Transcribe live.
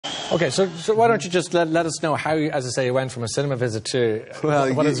Okay, so why don't you just let us know how, as I say, you went from a cinema visit to... Well,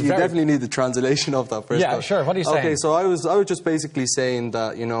 you definitely need the translation of that first. Yeah, sure. What are you saying? Okay, so I was just basically saying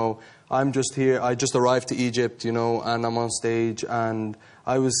that, you know, I'm just here. I just arrived to Egypt, you know, and I'm on stage, and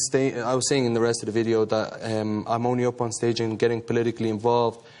I was saying in the rest of the video that I'm only up on stage and getting politically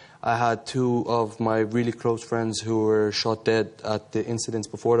involved. I had 2 of my really close friends who were shot dead at the incidents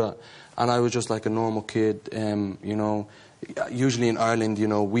before that, and I was just like a normal kid, you know. Usually in Ireland, you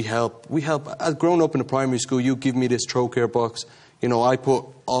know, we help. As grown up in a primary school, you give me this Trocare box, you know, I put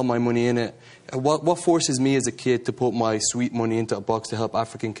all my money in it. What forces me as a kid to put my sweet money into a box to help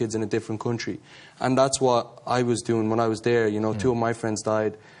African kids in a different country? And that's what I was doing when I was there. You know, 2 of my friends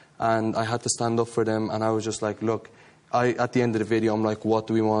died, and I had to stand up for them, and I was just like, look, at the end of the video, I'm like, what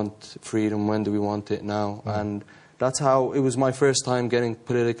do we want? Freedom, when do we want it? Now. And that's how, it was my first time getting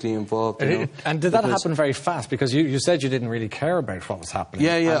politically involved. You know, and did that happen very fast? Because you said you didn't really care about what was happening.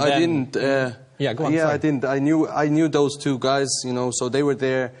 Yeah, then, I didn't. Yeah, go on. Yeah, sorry. I didn't. I knew those 2 guys, you know, so they were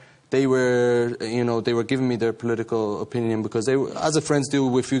there. They were, you know, they were giving me their political opinion because they, as a friends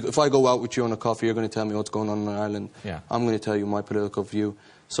do, if I go out with you on a coffee, you're going to tell me what's going on in Ireland. Yeah. I'm going to tell you my political view.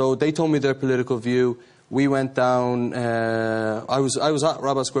 So they told me their political view. We went down, I was at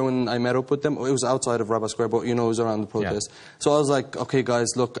Rabat Square when I met up with them. It was outside of Rabat Square, but, you know, it was around the protest. Yeah. So I was like, okay, guys,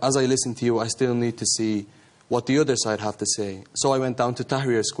 look, as I listen to you, I still need to see what the other side have to say. So I went down to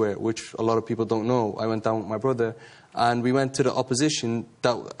Tahrir Square, which a lot of people don't know. I went down with my brother, and we went to the opposition,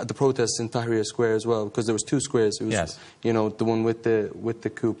 the protests in Tahrir Square as well, because there was 2 squares. It was, you know, the one with the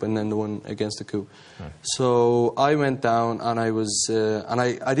coup and then the one against the coup. Right. So I went down, and I was, and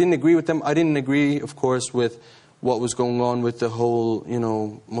I didn't agree with them. I didn't agree, of course, with what was going on with the whole, you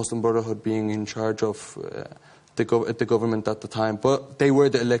know, Muslim Brotherhood being in charge of the government at the time. But they were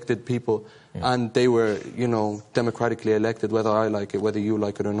the elected people, and they were, you know, democratically elected, whether I like it, whether you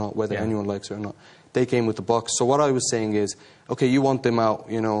like it or not, whether anyone likes it or not. They came with the box. So what I was saying is, okay, you want them out,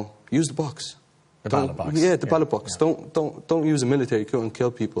 you know, use the box. The ballot box. Yeah, the ballot box. Yeah. Don't use a military coup and kill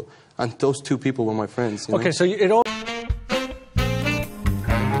people. And those 2 people were my friends. You know? Okay, so it all...